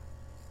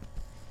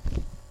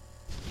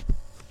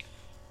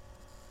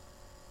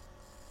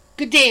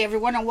Good day,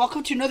 everyone, and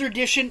welcome to another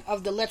edition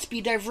of the Let's Be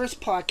Diverse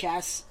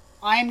podcast.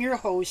 I am your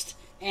host,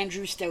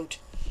 Andrew Stout.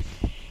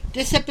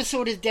 This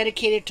episode is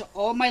dedicated to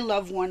all my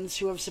loved ones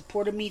who have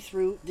supported me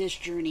through this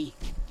journey.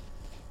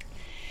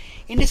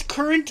 In this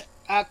current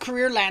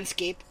career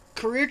landscape,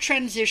 career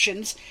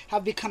transitions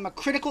have become a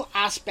critical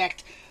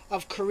aspect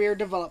of career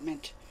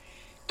development.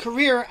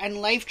 Career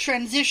and life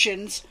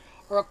transitions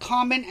are a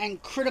common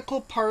and critical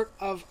part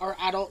of our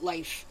adult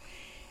life,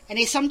 and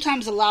they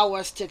sometimes allow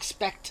us to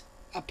expect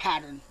a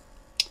pattern.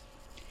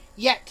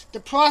 Yet, the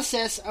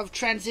process of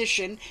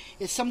transition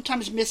is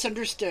sometimes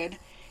misunderstood,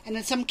 and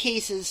in some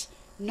cases,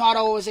 not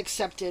always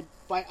accepted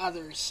by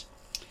others.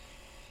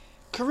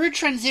 Career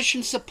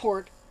transition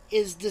support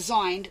is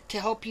designed to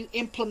help you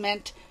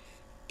implement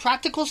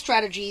practical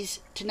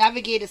strategies to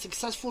navigate a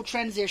successful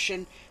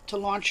transition to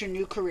launch your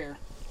new career.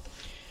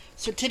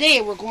 So today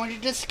we're going to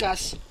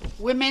discuss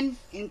women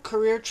in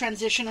career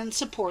transition and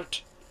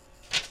support.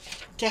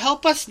 To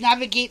help us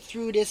navigate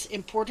through this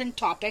important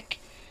topic,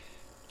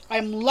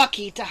 I'm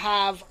lucky to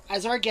have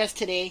as our guest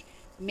today,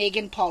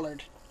 Meghan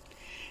Pollard.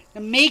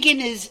 Now,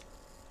 Meghan is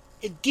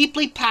a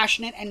deeply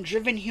passionate and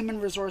driven human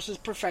resources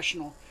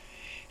professional.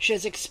 She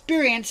has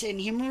experience in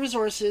human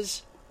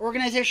resources,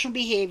 organizational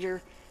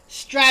behavior,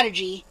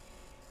 strategy,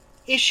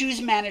 issues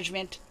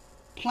management,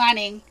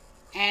 planning,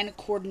 and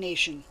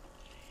coordination.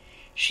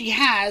 She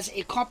has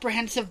a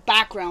comprehensive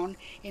background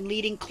in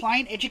leading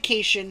client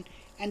education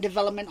and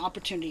development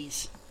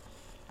opportunities.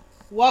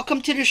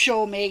 Welcome to the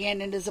show,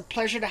 Meghan, and it is a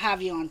pleasure to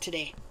have you on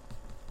today.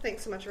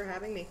 Thanks so much for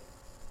having me.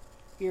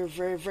 You're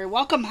very, very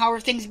welcome. How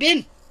have things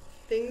been?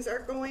 Things are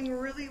going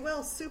really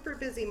well. Super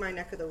busy, my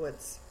neck of the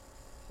woods.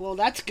 Well,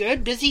 that's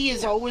good. Busy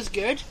is always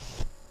good.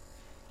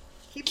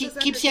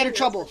 Keeps you out of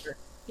trouble.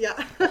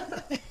 Yeah.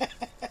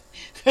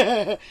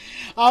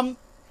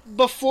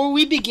 Before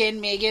we begin,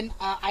 Meghan,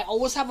 I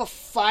always have a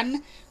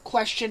fun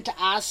question to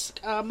ask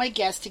my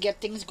guests to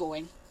get things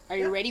going. Are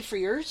you ready for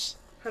yours?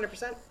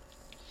 100%.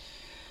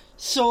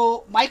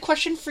 So, my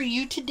question for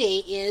you today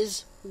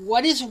is,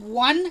 what is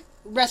one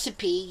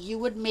recipe you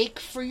would make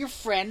for your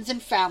friends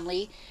and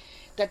family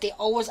that they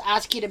always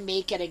ask you to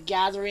make at a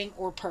gathering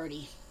or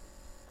party?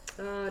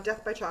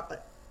 Death by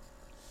chocolate.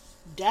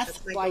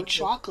 Death by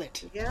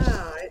chocolate.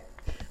 Yeah.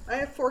 I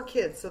have 4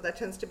 kids, so that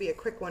tends to be a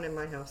quick one in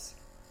my house.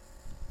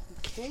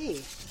 Okay.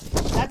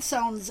 That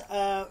sounds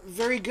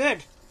very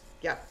good.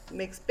 Yeah.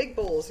 Makes big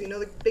bowls. You know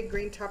the big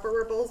green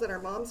Tupperware bowls that our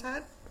moms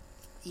had?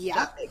 Yeah.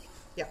 That big.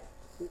 Yeah.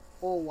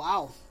 Oh,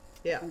 wow.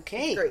 Yeah.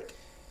 Okay. It's great.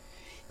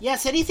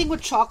 Yes, anything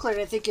with chocolate,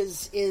 I think,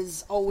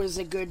 is always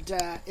a good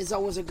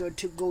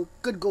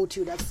good go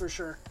to. That's for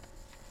sure.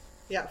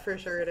 Yeah, for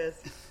sure it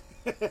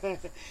is.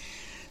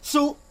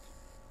 So,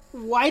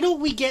 why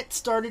don't we get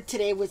started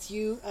today with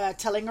you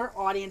telling our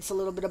audience a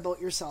little bit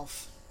about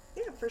yourself?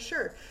 Yeah, for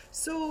sure.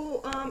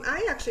 So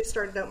I actually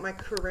started out my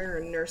career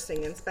in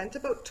nursing and spent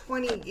about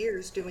 20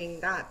 years doing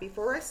that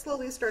before I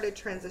slowly started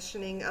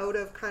transitioning out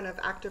of kind of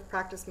active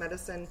practice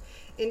medicine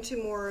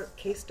into more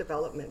case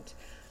development.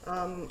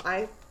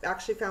 I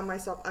actually found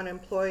myself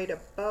unemployed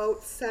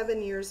about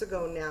 7 years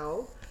ago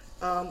now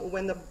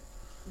when the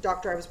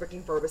doctor I was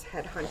working for was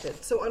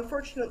headhunted. So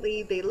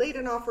unfortunately, they laid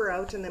an offer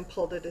out and then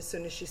pulled it as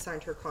soon as she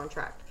signed her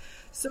contract.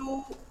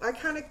 So I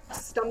kind of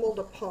stumbled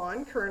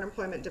upon current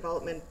employment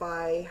development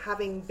by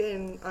having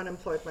been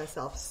unemployed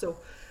myself. So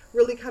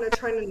really kind of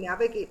trying to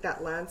navigate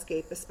that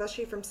landscape,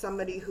 especially from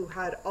somebody who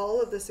had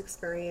all of this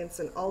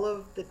experience and all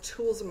of the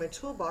tools in my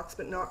toolbox,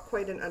 but not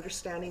quite an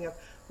understanding of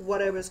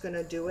what I was going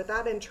to do with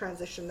that and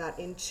transition that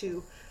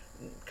into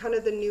kind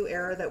of the new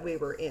era that we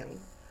were in.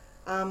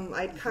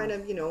 I'd kind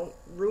of,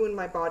 ruined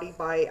my body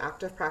by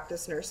active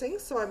practice nursing,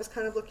 so I was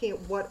kind of looking at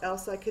what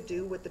else I could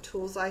do with the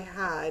tools I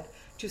had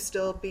to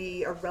still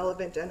be a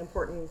relevant and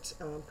important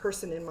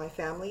person in my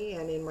family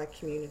and in my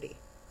community.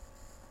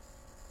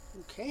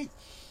 Okay.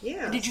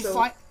 Yeah. And did you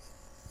find?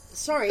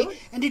 Sorry.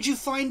 And did you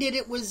find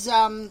it was?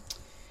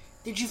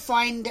 Did you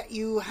find that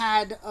you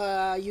had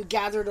you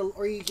gathered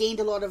or you gained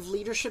a lot of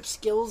leadership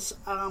skills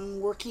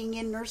working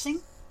in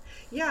nursing?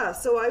 Yeah,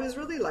 so I was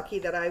really lucky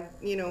that I,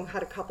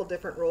 had a couple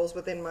different roles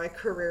within my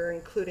career,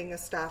 including a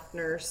staff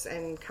nurse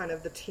and kind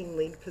of the team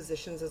lead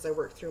positions as I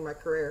worked through my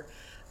career.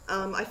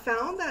 I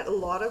found that a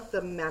lot of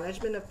the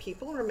management of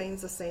people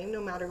remains the same no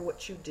matter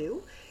what you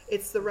do.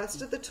 It's the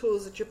rest of the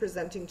tools that you're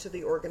presenting to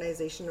the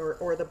organization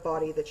or the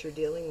body that you're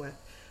dealing with.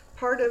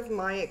 Part of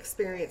my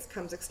experience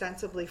comes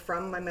extensively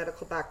from my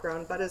medical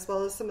background, but as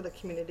well as some of the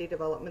community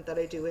development that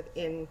I do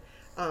within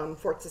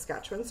Fort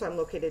Saskatchewan, so I'm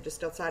located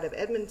just outside of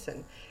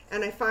Edmonton.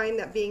 And I find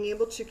that being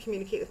able to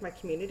communicate with my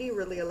community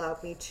really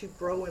allowed me to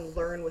grow and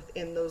learn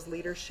within those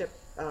leadership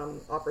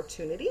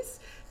opportunities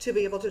to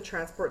be able to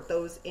transport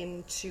those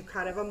into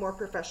kind of a more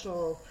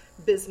professional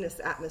business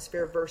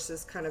atmosphere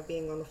versus kind of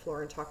being on the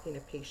floor and talking to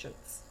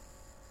patients.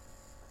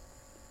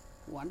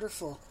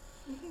 Wonderful.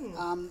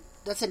 Mm-hmm.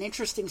 That's an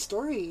interesting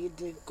story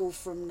to go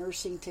from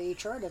nursing to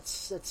HR.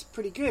 That's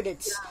pretty good.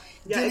 It's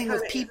dealing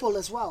with people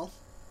as well.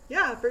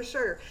 Yeah, for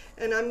sure.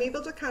 And I'm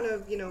able to kind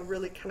of,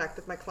 really connect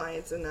with my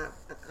clients in that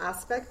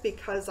aspect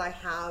because I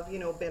have,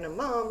 been a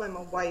mom, I'm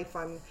a wife,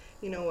 I'm,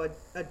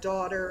 a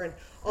daughter, and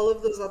all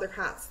of those other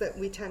hats that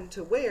we tend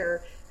to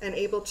wear, and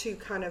able to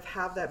kind of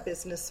have that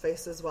business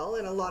face as well.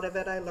 And a lot of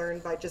it I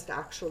learned by just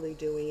actually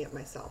doing it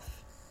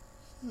myself.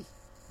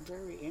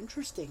 Very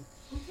interesting.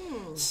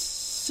 Mm-hmm.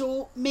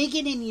 So,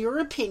 Megan, in your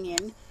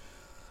opinion,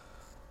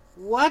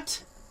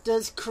 what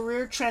does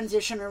career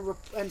transition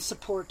and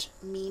support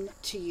mean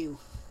to you?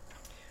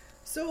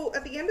 So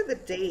at the end of the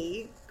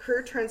day,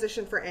 career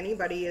transition for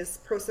anybody is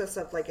process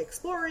of like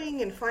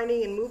exploring and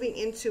finding and moving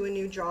into a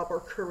new job or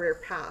career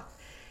path.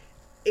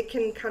 It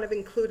can kind of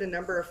include a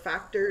number of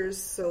factors,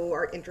 so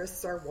our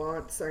interests, our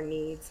wants, our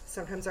needs,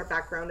 sometimes our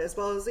background, as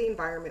well as the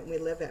environment we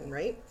live in,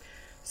 right?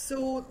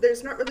 So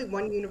there's not really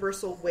one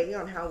universal way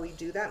on how we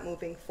do that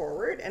moving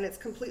forward, and it's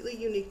completely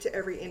unique to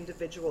every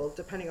individual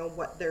depending on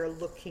what they're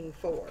looking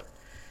for.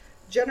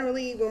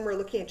 Generally, when we're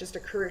looking at just a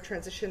career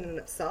transition in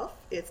itself,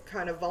 it's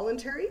kind of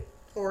voluntary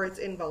or it's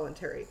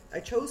involuntary.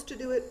 I chose to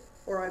do it,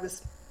 or I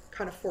was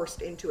kind of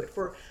forced into it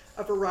for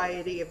a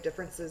variety of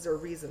differences or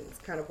reasons,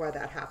 kind of why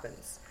that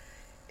happens.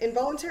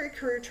 Involuntary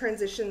career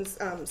transitions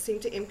seem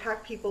to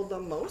impact people the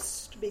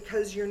most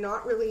because you're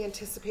not really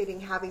anticipating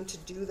having to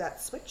do that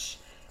switch,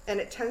 and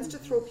it tends to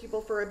throw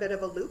people for a bit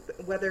of a loop.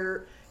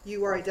 Whether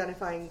you are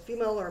identifying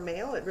female or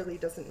male, it really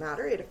doesn't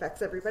matter. It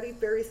affects everybody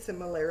very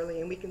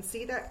similarly, and we can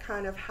see that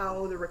kind of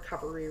how the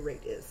recovery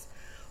rate is.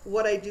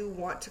 What I do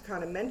want to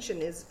kind of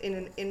mention is in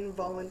an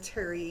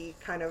involuntary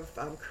kind of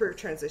career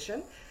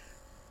transition,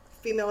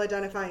 female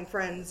identifying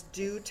friends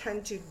do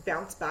tend to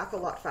bounce back a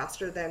lot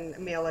faster than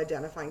male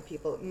identifying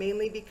people,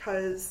 mainly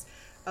because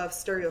of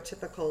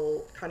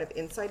stereotypical kind of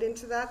insight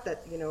into that,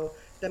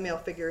 the male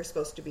figure is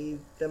supposed to be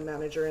the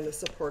manager and the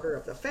supporter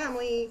of the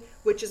family,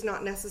 which is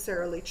not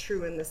necessarily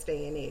true in this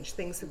day and age.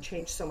 Things have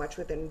changed so much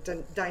within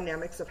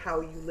dynamics of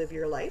how you live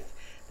your life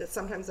that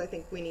sometimes I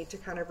think we need to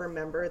kind of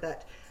remember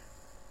that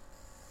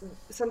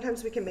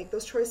sometimes we can make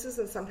those choices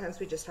and sometimes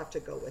we just have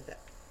to go with it.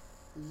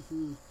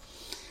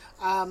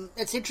 Mm-hmm.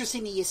 It's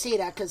interesting that you say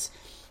that because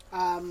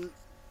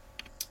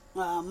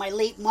my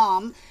late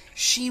mom,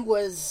 she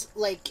was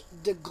like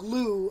the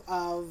glue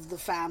of the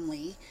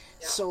family.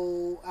 Yeah.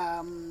 So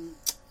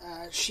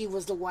she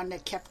was the one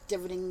that kept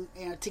everything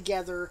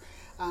together.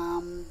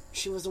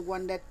 She was the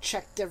one that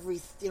checked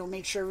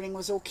made sure everything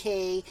was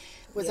okay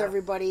with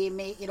everybody.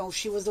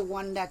 She was the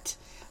one that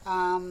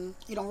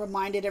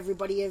reminded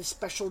everybody of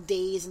special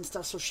days and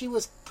stuff. So she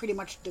was pretty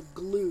much the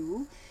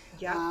glue,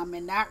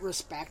 in that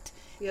respect.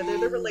 Yeah, they're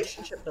the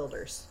relationship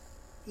builders.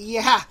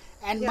 Yeah,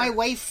 and my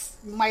wife,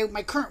 my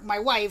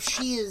wife,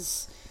 she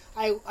is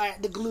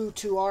the glue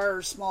to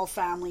our small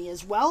family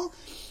as well.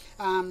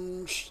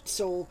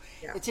 So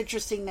it's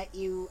interesting that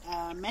you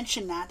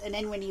mentioned that. And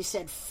then when you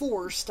said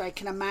forced, I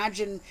can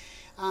imagine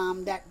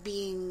that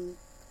being.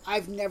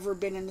 I've never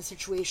been in a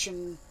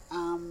situation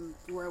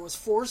where I was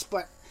forced,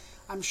 but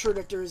I'm sure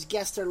that there's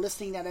guests that are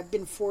listening that have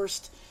been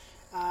forced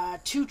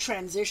to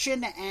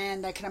transition,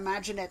 and I can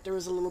imagine that there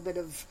was a little bit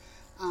of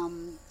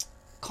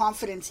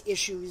confidence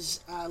issues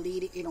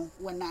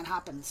when that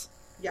happens.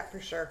 Yeah, for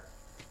sure.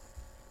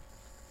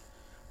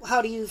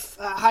 How do you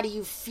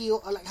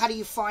feel? How do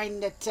you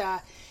find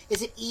that?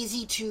 Is it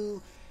easy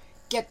to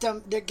get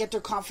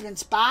their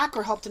confidence back,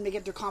 or help them to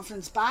get their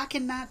confidence back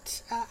in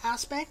that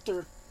aspect,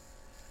 or?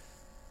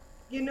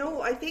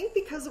 I think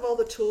because of all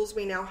the tools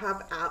we now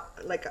have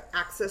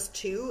access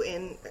to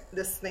in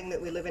this thing that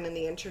we live in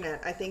the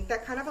internet, I think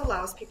that kind of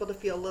allows people to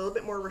feel a little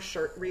bit more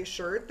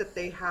reassured that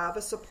they have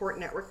a support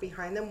network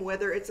behind them,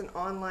 whether it's an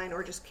online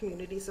or just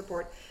community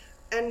support.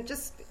 And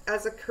just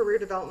as a career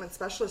development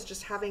specialist,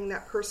 just having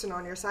that person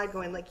on your side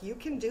going like, you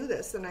can do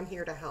this and I'm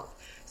here to help.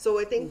 So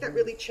I think that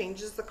really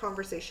changes the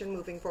conversation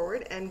moving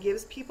forward and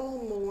gives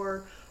people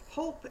more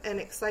hope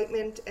and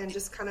excitement and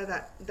just kind of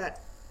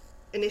that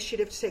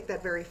initiative to take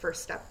that very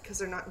first step because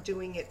they're not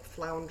doing it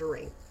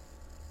floundering.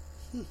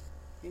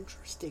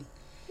 Interesting.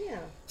 Yeah.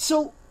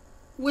 So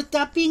with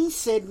that being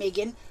said,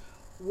 Megan,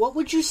 what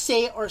would you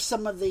say are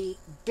some of the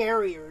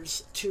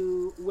barriers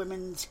to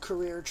women's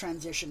career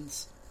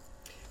transitions?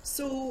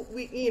 So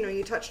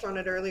you touched on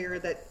it earlier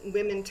that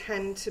women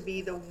tend to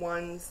be the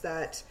ones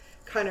that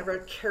kind of are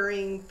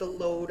carrying the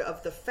load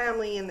of the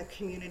family and the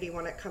community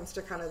when it comes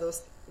to kind of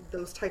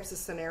those types of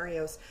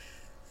scenarios.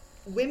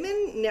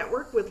 Women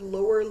network with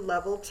lower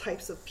level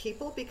types of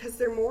people because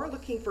they're more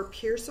looking for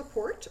peer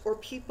support or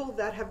people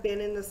that have been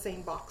in the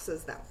same box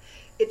as them.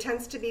 It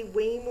tends to be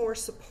way more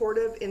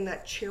supportive in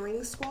that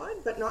cheering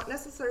squad, but not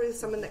necessarily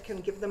someone that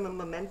can give them a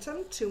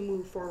momentum to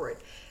move forward.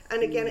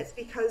 And again, it's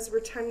because we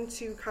tend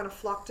to kind of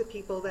flock to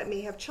people that may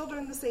have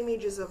children the same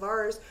ages of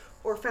ours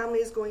or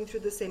families going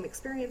through the same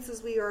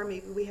experiences we are.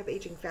 Maybe we have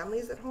aging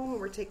families at home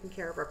and we're taking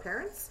care of our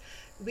parents.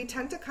 We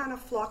tend to kind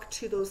of flock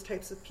to those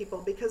types of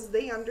people because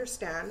they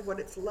understand what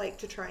it's like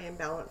to try and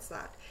balance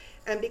that.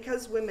 And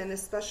because women,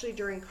 especially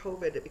during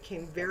COVID, it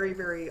became very,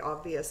 very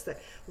obvious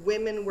that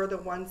women were the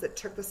ones that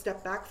took a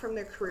step back from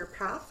their career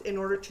path in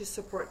order to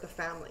support the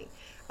family.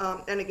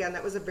 And again,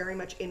 that was a very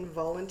much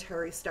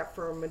involuntary step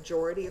for a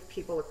majority of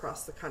people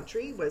across the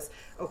country was,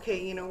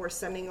 okay, you know, we're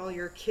sending all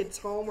your kids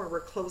home, or we're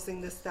closing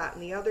this, that,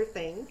 and the other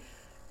thing.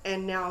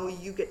 And now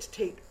you get to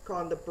take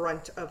on the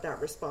brunt of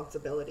that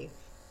responsibility.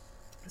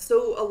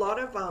 So a lot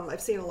of, I've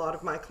seen a lot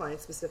of my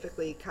clients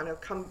specifically kind of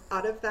come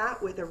out of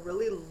that with a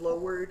really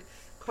lowered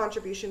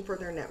contribution for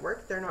their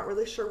network. They're not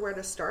really sure where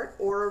to start,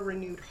 or a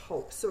renewed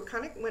hope. So it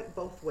kind of went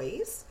both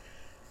ways.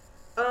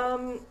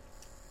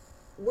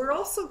 We're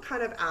also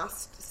kind of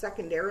asked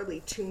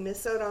secondarily to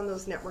miss out on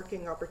those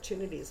networking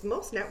opportunities.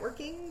 Most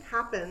networking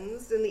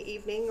happens in the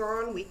evening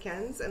or on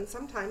weekends, and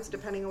sometimes,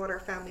 depending on what our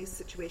family's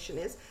situation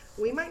is,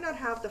 we might not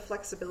have the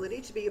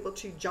flexibility to be able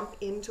to jump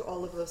into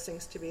all of those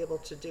things to be able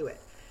to do it.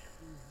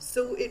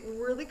 So it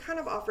really kind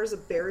of offers a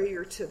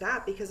barrier to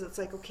that, because it's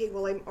like, okay,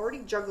 well, I'm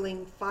already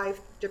juggling 5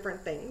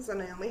 different things,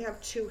 and I only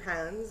have 2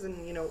 hands and,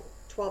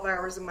 12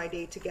 hours in my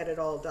day to get it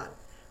all done.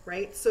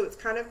 Right? So it's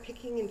kind of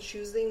picking and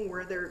choosing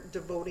where they're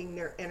devoting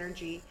their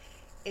energy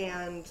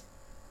and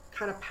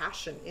kind of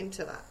passion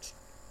into that.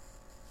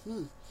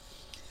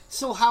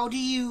 So how do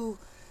you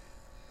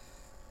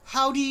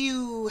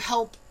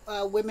help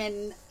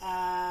women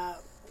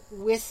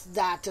with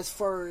that, as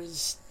far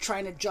as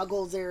trying to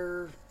juggle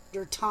their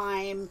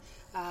time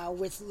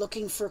with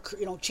looking for,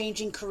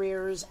 changing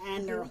careers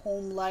and their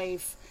home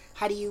life?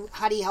 How do you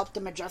help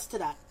them adjust to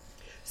that?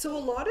 So a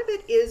lot of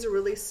it is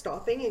really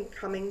stopping and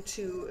coming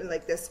to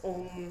like this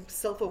own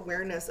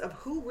self-awareness of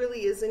who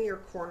really is in your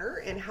corner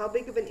and how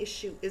big of an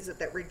issue is it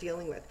that we're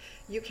dealing with.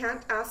 You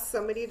can't ask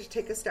somebody to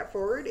take a step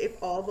forward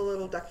if all the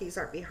little duckies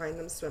aren't behind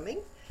them swimming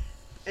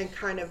and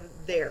kind of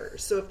there.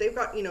 So if they've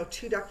got,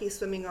 2 duckies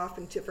swimming off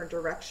in different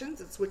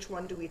directions, it's which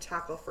one do we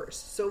tackle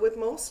first? So with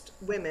most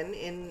women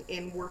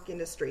in work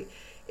industry,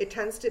 it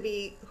tends to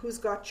be who's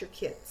got your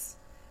kids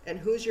and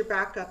who's your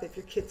backup if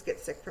your kids get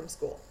sick from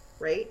school,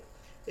 right?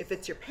 If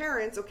it's your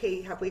parents,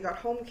 okay, have we got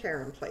home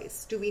care in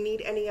place? Do we need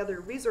any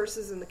other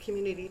resources in the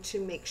community to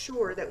make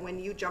sure that when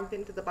you jump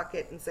into the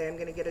bucket and say, I'm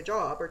going to get a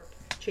job or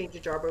change a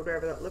job or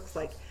whatever that looks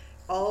like,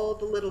 all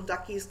the little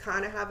duckies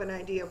kind of have an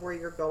idea of where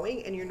you're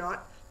going and you're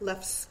not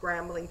left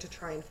scrambling to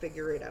try and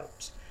figure it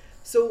out.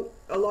 So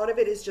a lot of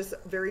it is just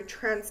very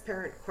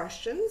transparent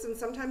questions, and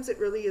sometimes it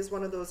really is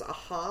one of those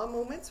aha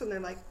moments when they're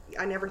like,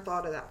 I never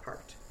thought of that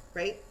part,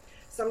 right?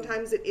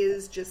 Sometimes it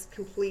is just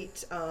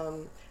complete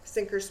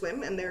sink or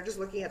swim, and they're just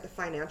looking at the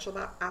financial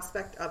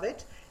aspect of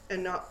it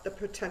and not the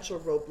potential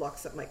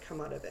roadblocks that might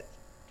come out of it.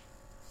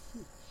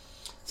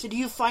 So do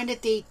you find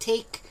that they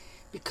take,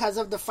 because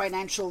of the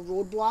financial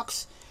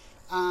roadblocks,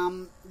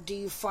 do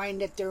you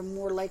find that they're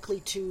more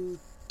likely to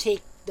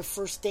take the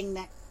first thing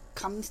that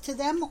comes to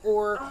them,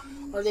 or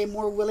are they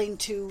more willing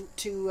to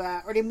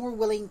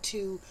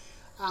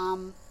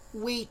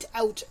wait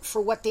out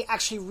for what they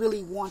actually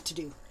really want to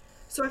do?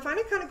 So I find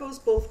it kind of goes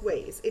both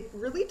ways. It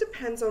really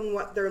depends on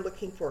what they're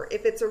looking for.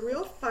 If it's a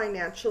real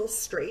financial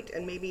strait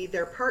and maybe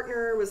their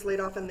partner was laid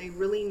off and they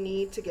really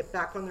need to get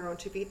back on their own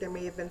 2 feet, there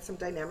may have been some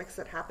dynamics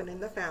that happen in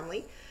the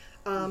family.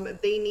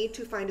 They need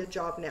to find a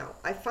job now.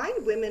 I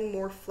find women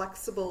more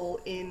flexible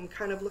in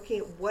kind of looking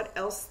at what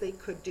else they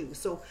could do.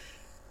 So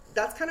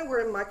that's kind of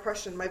where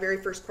my very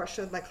first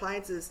question with my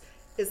clients is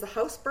the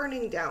house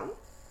burning down?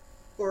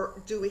 Or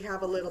do we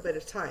have a little bit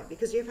of time?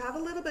 Because if you have a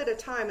little bit of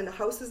time and the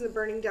house isn't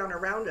burning down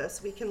around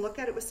us, we can look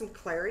at it with some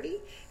clarity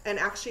and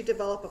actually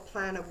develop a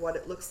plan of what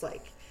it looks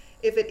like.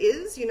 If it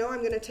is, I'm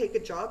going to take a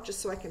job just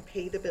so I can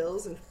pay the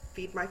bills and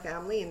feed my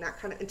family and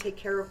and take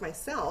care of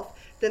myself,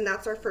 then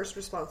that's our first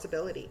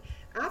responsibility.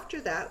 After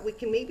that, we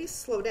can maybe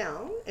slow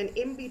down, and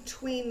in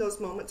between those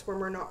moments when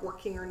we're not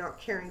working or not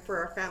caring for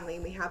our family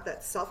and we have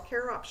that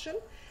self-care option,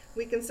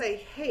 we can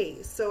say,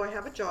 hey, so I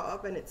have a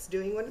job and it's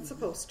doing what it's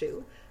supposed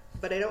to,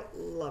 but I don't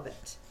love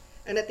it.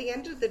 And at the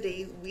end of the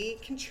day, we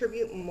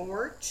contribute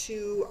more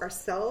to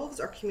ourselves,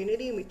 our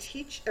community, and we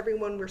teach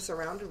everyone we're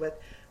surrounded with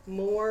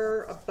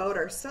more about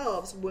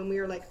ourselves when we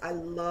are like, I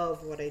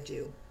love what I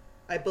do.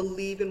 I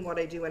believe in what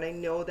I do, and I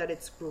know that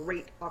it's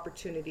great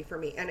opportunity for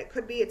me. And it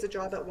could be it's a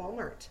job at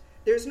Walmart.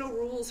 There's no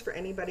rules for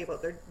anybody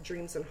about their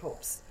dreams and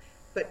hopes.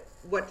 But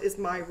what is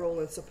my role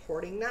in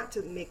supporting that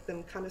to make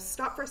them kind of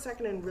stop for a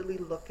second and really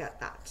look at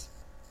that?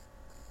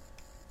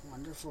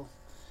 Wonderful.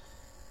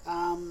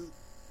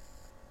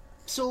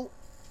 So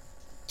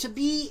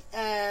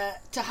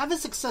to have a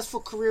successful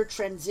career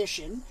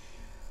transition,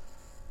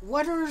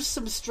 what are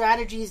some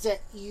strategies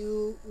that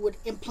you would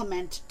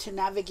implement to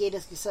navigate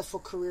a successful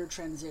career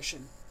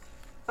transition?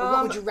 Or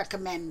what would you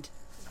recommend?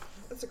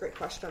 That's a great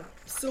question.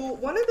 So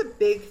one of the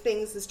big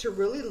things is to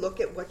really look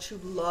at what you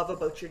love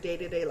about your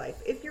day-to-day life.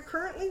 If you're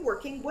currently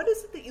working, what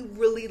is it that you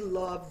really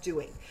love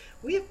doing?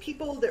 We have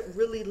people that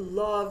really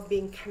love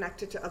being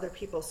connected to other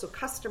people. So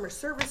customer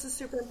service is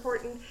super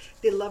important.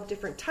 They love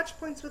different touch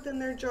points within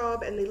their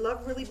job, and they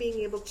love really being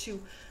able to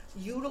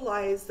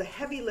utilize the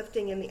heavy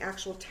lifting and the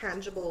actual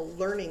tangible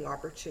learning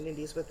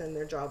opportunities within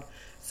their job.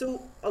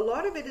 So a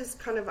lot of it is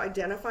kind of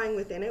identifying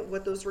within it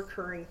what those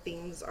recurring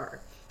themes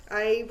are.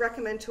 I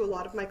recommend to a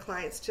lot of my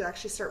clients to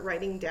actually start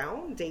writing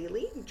down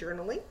daily,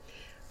 journaling,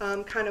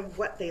 kind of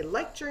what they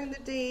liked during the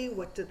day,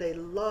 what did they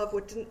love,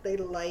 what didn't they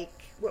like,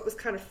 what was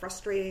kind of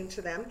frustrating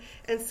to them,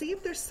 and see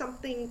if there's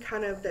something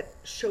kind of that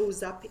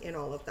shows up in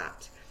all of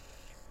that.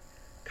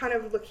 Kind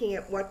of looking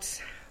at what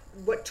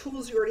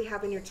tools you already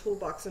have in your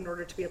toolbox in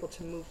order to be able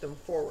to move them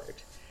forward.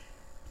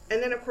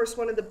 And then, of course,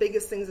 one of the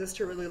biggest things is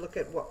to really look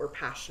at what we're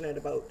passionate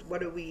about.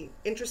 What are we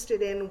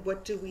interested in?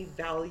 What do we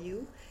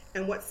value?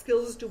 And what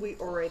skills do we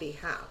already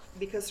have?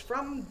 Because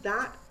from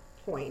that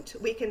point,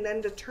 we can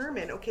then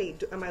determine, okay,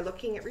 am I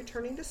looking at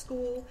returning to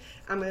school?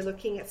 Am I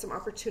looking at some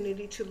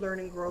opportunity to learn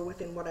and grow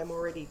within what I'm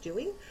already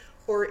doing?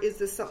 Or is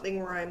this something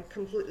where I'm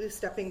completely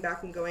stepping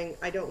back and going,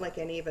 I don't like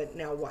any of it,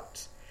 now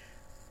what?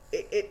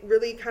 It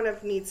really kind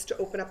of needs to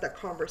open up that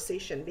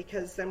conversation,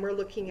 because then we're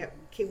looking at,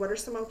 okay, what are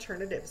some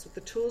alternatives with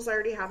the tools I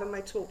already have in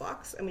my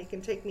toolbox? And we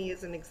can take me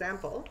as an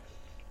example.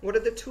 What are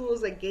the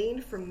tools I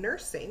gained from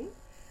nursing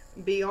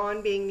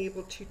beyond being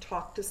able to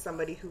talk to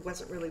somebody who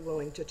wasn't really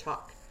willing to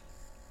talk?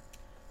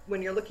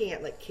 When you're looking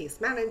at like case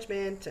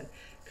management and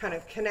kind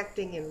of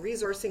connecting and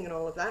resourcing and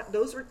all of that,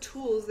 those are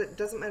tools that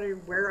doesn't matter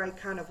where I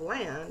kind of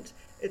land,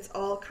 it's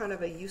all kind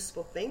of a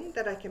useful thing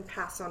that I can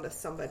pass on to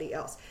somebody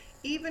else.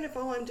 Even if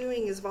all I'm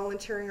doing is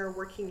volunteering or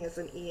working as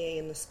an EA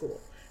in the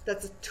school.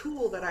 That's a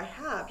tool that I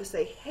have to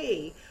say,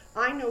 hey,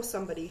 I know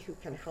somebody who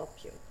can help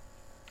you.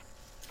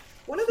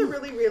 One of the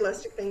really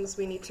realistic things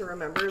we need to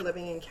remember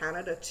living in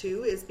Canada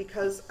too is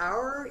because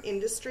our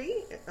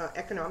industry,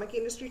 economic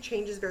industry,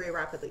 changes very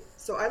rapidly.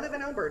 So I live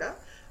in Alberta.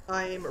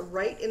 I'm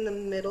right in the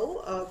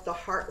middle of the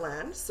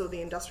heartland, so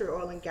the industrial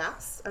oil and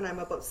gas, and I'm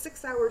about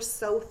 6 hours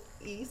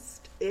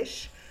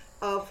southeast-ish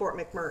of Fort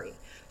McMurray.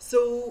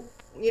 So,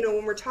 you know,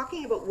 when we're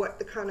talking about what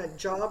the kind of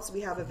jobs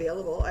we have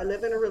available, I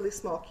live in a really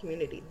small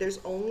community. There's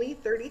only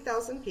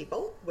 30,000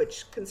 people,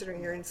 which,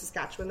 considering you're in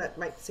Saskatchewan, that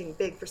might seem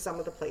big for some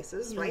of the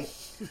places, right?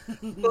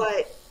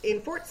 But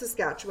in Fort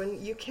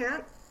Saskatchewan, you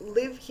can't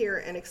live here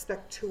and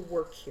expect to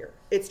work here.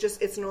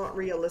 It's not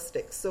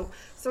realistic. So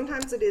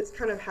sometimes it is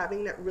kind of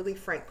having that really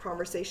frank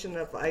conversation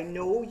of, I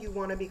know you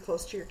want to be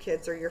close to your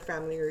kids or your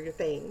family or your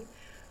thing,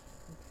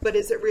 but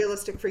is it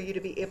realistic for you to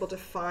be able to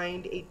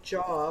find a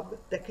job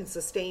that can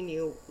sustain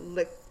you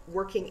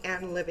working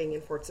and living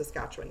in Fort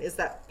Saskatchewan? Is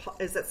that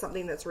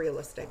something that's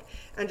realistic?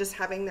 And just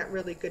having that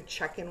really good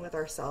check-in with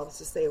ourselves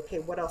to say, okay,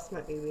 what else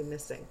might we be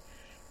missing?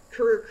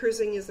 Career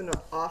cruising is an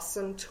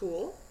awesome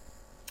tool,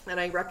 and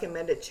I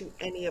recommend it to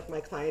any of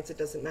my clients. It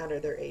doesn't matter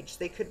their age.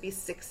 They could be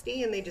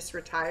 60 and they just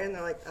retire and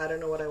they're like, I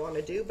don't know what I want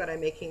to do, but I'm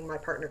making my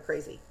partner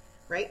crazy,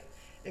 right?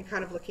 And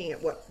kind of looking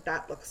at what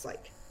that looks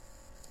like.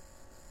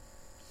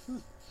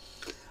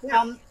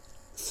 Yeah.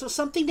 So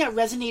something that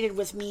resonated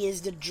with me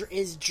is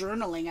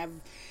journaling.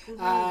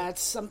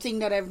 It's something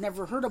that I've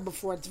never heard of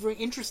before. It's very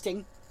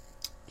interesting.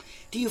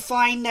 Do you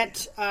find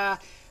that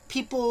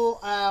people,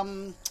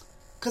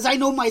 because I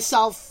know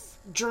myself,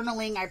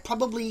 journaling, I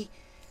probably,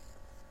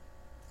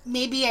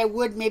 maybe I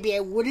would, maybe I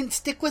wouldn't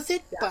stick with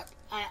it, but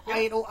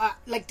I don't,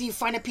 like, do you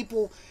find that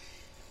people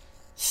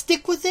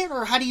stick with it,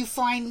 or how do you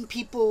find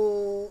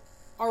people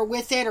are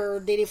with it, or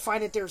do they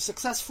find that they're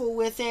successful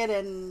with it,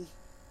 and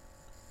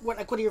what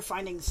are your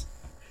findings?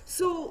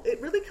 So it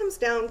really comes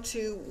down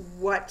to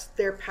what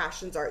their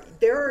passions are.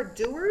 There are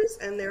doers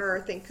and there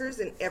are thinkers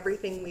in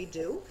everything we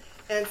do.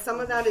 And some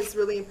of that is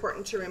really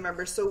important to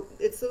remember. So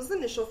it's those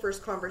initial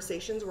first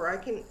conversations where I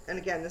can, and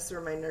again, this is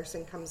where my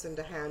nursing comes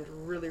into hand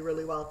really,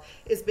 really well,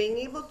 is being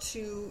able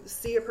to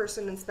see a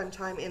person and spend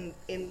time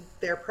in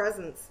their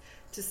presence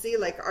to see,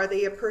 like, are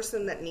they a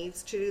person that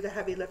needs to do the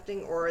heavy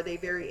lifting, or are they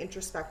very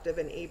introspective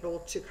and able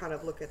to kind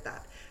of look at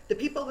that? The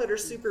people that are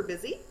super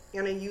busy,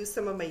 and I use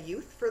some of my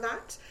youth for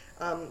that,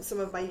 some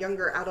of my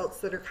younger adults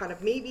that are kind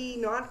of maybe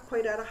not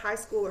quite out of high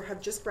school or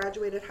have just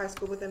graduated high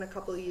school within a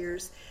couple of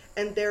years,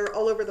 and they're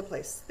all over the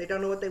place. They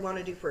don't know what they want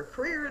to do for a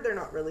career. They're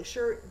not really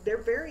sure. They're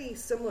very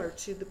similar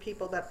to the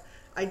people that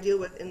I deal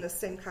with in the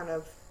same kind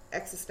of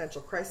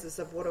existential crisis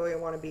of what do I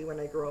want to be when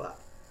I grow up,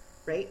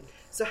 right?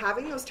 So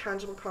having those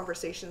tangible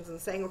conversations and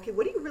saying, okay,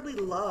 what do you really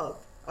love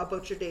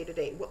about your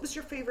day-to-day? What was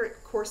your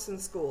favorite course in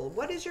school?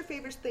 What is your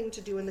favorite thing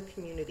to do in the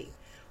community?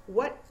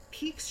 What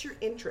piques your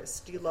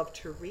interest? Do you love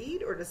to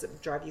read, or does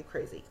it drive you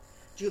crazy?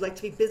 Do you like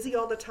to be busy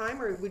all the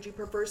time, or would you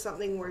prefer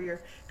something where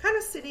you're kind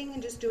of sitting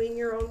and just doing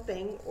your own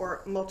thing,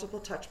 or multiple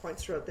touch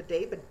points throughout the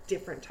day, but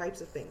different types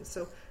of things?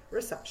 So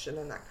reception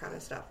and that kind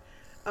of stuff.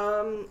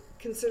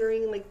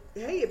 Considering, like,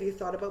 hey, have you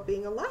thought about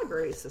being a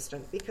library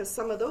assistant? Because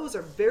some of those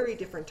are very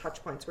different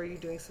touch points where you're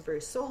doing some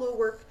very solo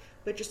work,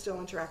 but you're still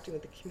interacting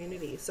with the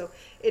community. So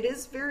it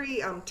is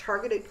very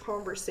targeted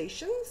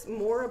conversations,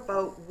 more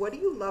about what do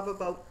you love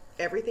about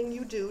everything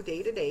you do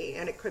day to day.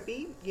 And it could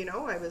be, you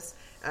know, I was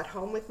at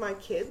home with my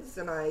kids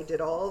and I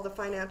did all the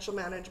financial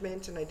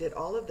management and I did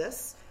all of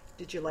this.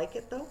 Did you like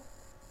it though?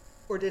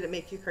 Or did it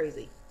make you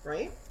crazy,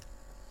 right?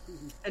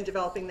 Mm-hmm. And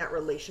developing that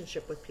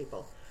relationship with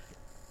people.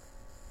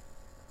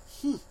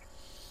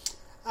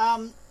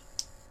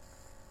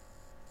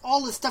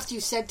 All the stuff you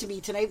said to me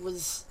tonight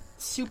was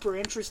super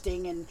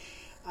interesting and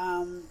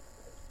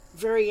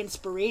very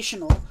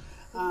inspirational.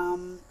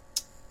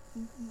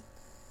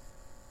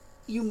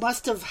 you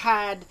must have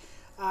had,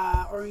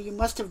 or you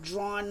must have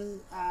drawn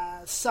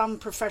some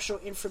professional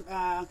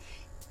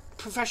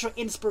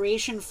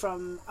inspiration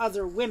from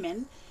other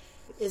women.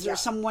 Is there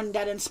someone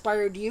that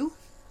inspired you?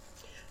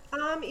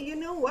 You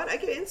know what? I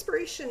get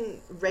inspiration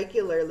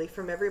regularly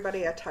from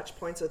everybody I touch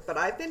points with, but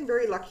I've been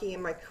very lucky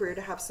in my career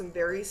to have some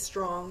very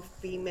strong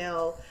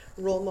female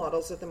role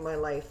models within my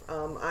life.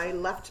 I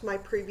left my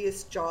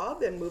previous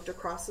job and moved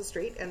across the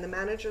street, and the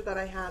manager that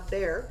I had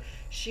there,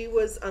 she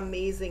was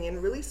amazing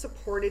and really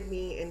supported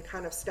me in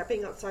kind of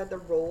stepping outside the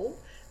role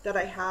that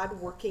I had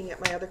working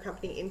at my other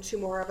company into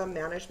more of a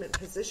management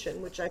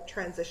position, which I've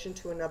transitioned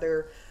to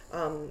another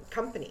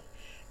company.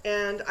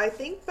 And I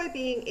think by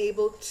being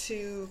able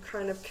to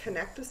kind of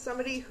connect with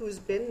somebody who's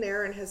been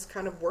there and has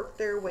kind of worked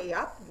their way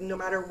up, no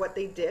matter what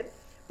they did,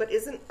 but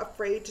isn't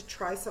afraid to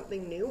try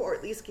something new or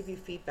at least give you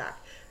feedback.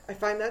 I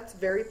find that's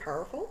very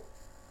powerful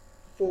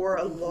for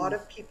a lot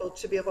of people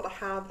to be able to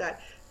have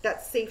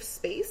that safe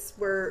space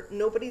where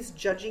nobody's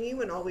judging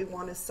you and all we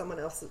want is someone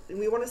else.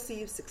 We want to see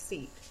you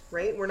succeed,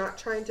 right? We're not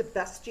trying to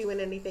best you in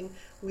anything.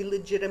 We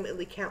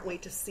legitimately can't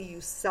wait to see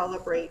you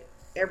celebrate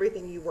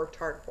everything you worked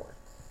hard for.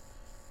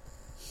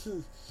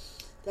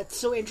 That's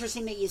so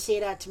interesting that you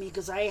say that to me,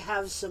 because I've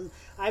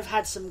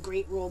had some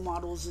great role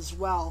models as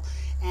well,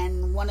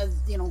 and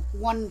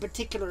one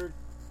particular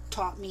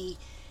taught me,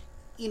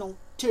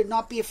 to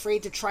not be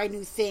afraid to try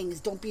new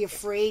things. Don't be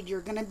afraid. You're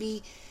going to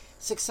be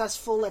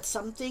successful at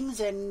some things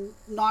and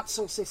not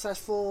so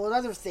successful at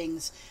other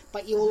things,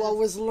 but you will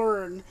always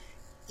learn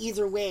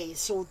either way.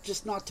 So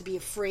just not to be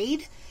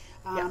afraid.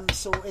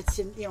 So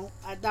it's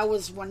that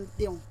was one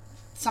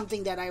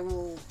something that I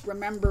will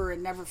remember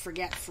and never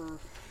forget for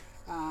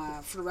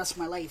the rest of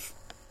my life.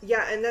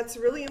 Yeah, and that's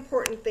a really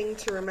important thing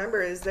to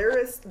remember is there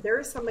is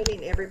somebody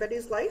in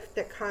everybody's life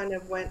that kind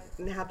of went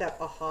and had that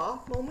aha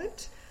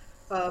moment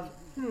of,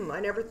 I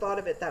never thought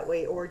of it that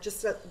way, or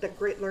just the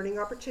great learning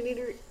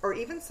opportunity, or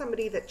even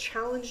somebody that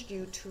challenged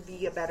you to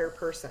be a better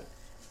person.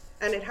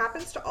 And it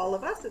happens to all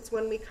of us. It's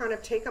when we kind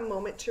of take a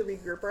moment to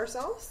regroup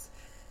ourselves.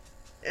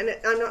 And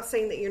I'm not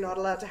saying that you're not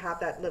allowed to have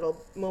that little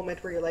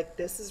moment where you're like,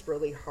 this is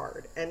really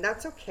hard. And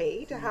that's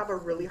okay to have a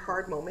really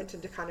hard moment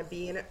and to kind of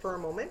be in it for a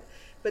moment.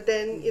 But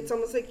then it's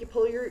almost like you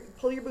pull your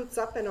boots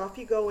up and off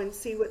you go and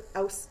see what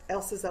else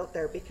is out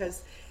there,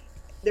 because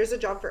there's a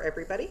job for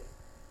everybody.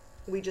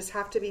 We just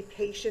have to be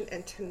patient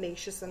and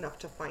tenacious enough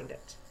to find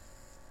it.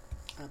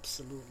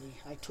 Absolutely.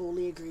 I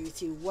totally agree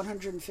with you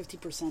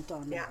 150%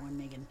 on that one,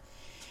 Megan.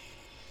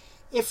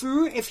 If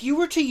you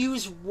were to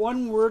use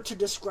one word to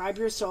describe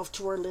yourself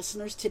to our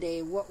listeners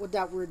today, what would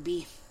that word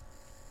be?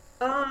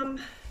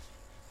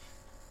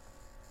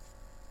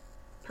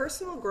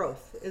 Personal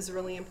growth is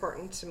really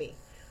important to me.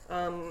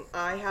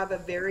 I have a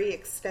very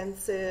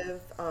extensive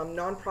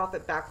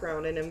nonprofit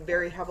background, and am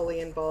very heavily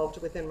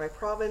involved within my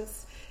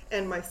province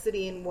and my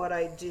city in what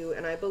I do.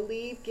 And I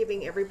believe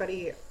giving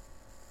everybody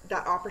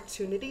that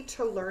opportunity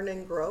to learn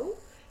and grow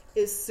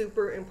is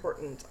super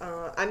important.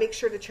 I make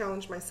sure to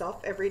challenge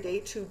myself every day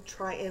to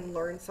try and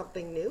learn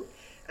something new.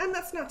 And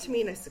that's not to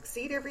mean I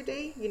succeed every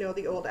day.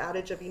 The old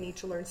adage of you need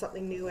to learn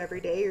something new every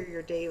day or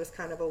your day was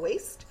kind of a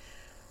waste.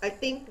 I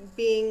think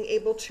being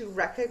able to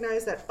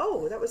recognize that,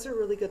 that was a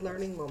really good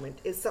learning moment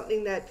is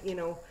something that,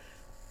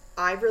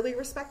 I've really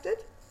respected.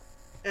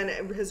 And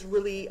it has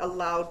really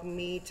allowed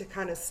me to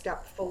kind of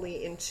step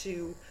fully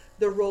into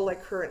the role I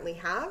currently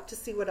have to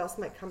see what else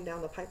might come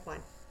down the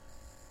pipeline.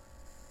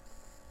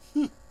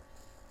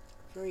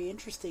 Very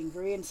interesting,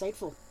 very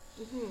insightful.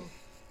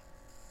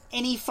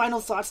 Any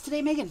final thoughts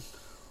today, Megan?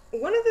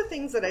 One of the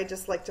things that I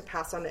just like to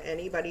pass on to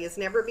anybody is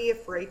never be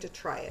afraid to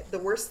try it. The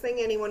worst thing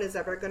anyone is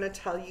ever going to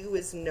tell you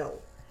is no.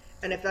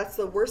 And if that's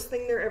the worst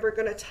thing they're ever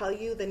going to tell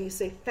you, then you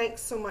say, thanks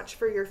so much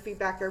for your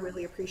feedback. I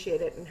really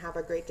appreciate it, and have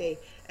a great day.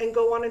 And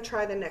go on and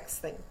try the next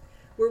thing.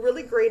 We're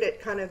really great at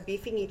kind of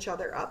beefing each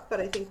other up, but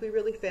I think we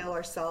really fail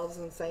ourselves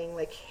in saying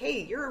like,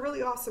 hey, you're a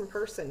really awesome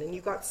person and you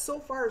got so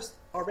far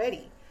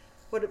already.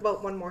 What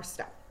about one more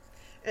step?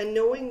 And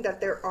knowing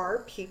that there are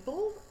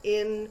people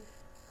in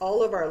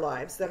all of our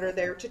lives that are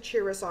there to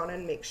cheer us on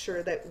and make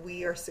sure that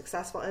we are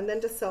successful, and then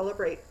to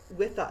celebrate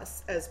with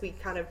us as we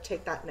kind of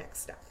take that next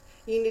step.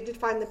 You need to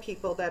find the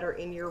people that are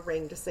in your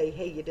ring to say,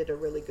 hey, you did a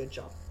really good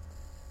job.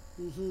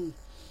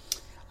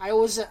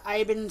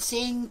 I've been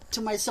saying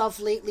to myself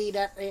lately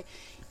that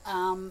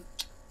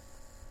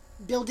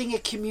building a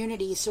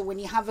community, so when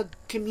you have a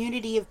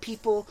community of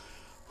people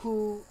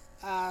who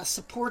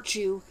support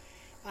you,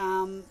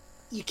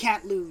 you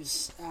can't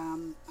lose.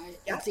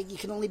 I think you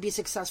can only be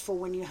successful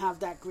when you have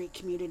that great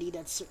community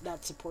that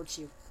supports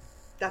you.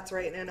 That's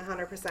right, and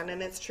 100%,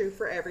 and it's true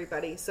for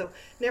everybody. So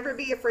never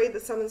be afraid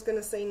that someone's going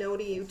to say no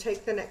to you.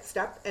 Take the next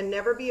step, and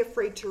never be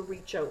afraid to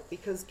reach out,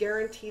 because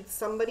guaranteed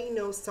somebody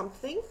knows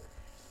something,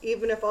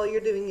 even if all you're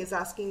doing is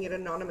asking it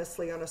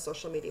anonymously on a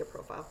social media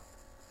profile.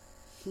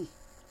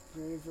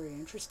 Very, very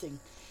interesting.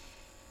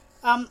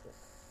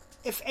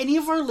 If any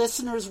of our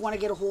listeners want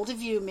to get a hold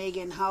of you,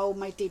 Megan, how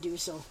might they do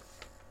so?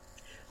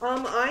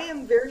 I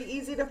am very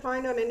easy to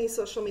find on any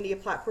social media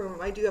platform.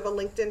 I do have a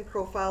LinkedIn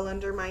profile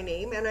under my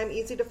name, and I'm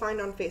easy to find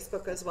on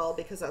Facebook as well,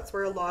 because that's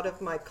where a lot of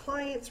my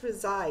clients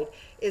reside,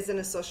 is in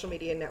a social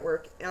media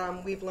network.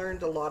 We've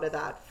learned a lot of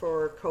that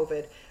for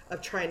COVID,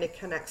 of trying to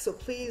connect. So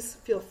please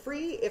feel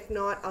free. If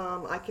not,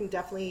 I can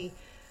definitely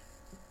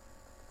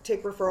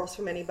take referrals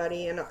from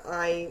anybody, and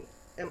I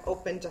am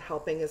open to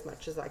helping as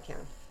much as I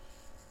can.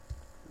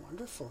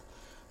 Wonderful.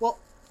 Well,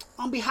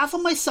 on behalf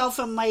of myself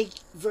and my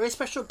very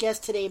special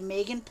guest today,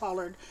 Meghan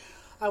Pollard,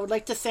 I would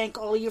like to thank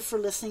all of you for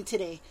listening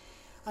today.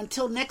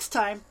 Until next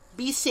time,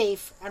 be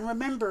safe, and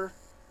remember,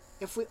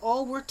 if we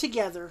all work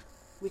together,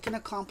 we can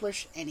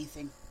accomplish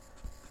anything.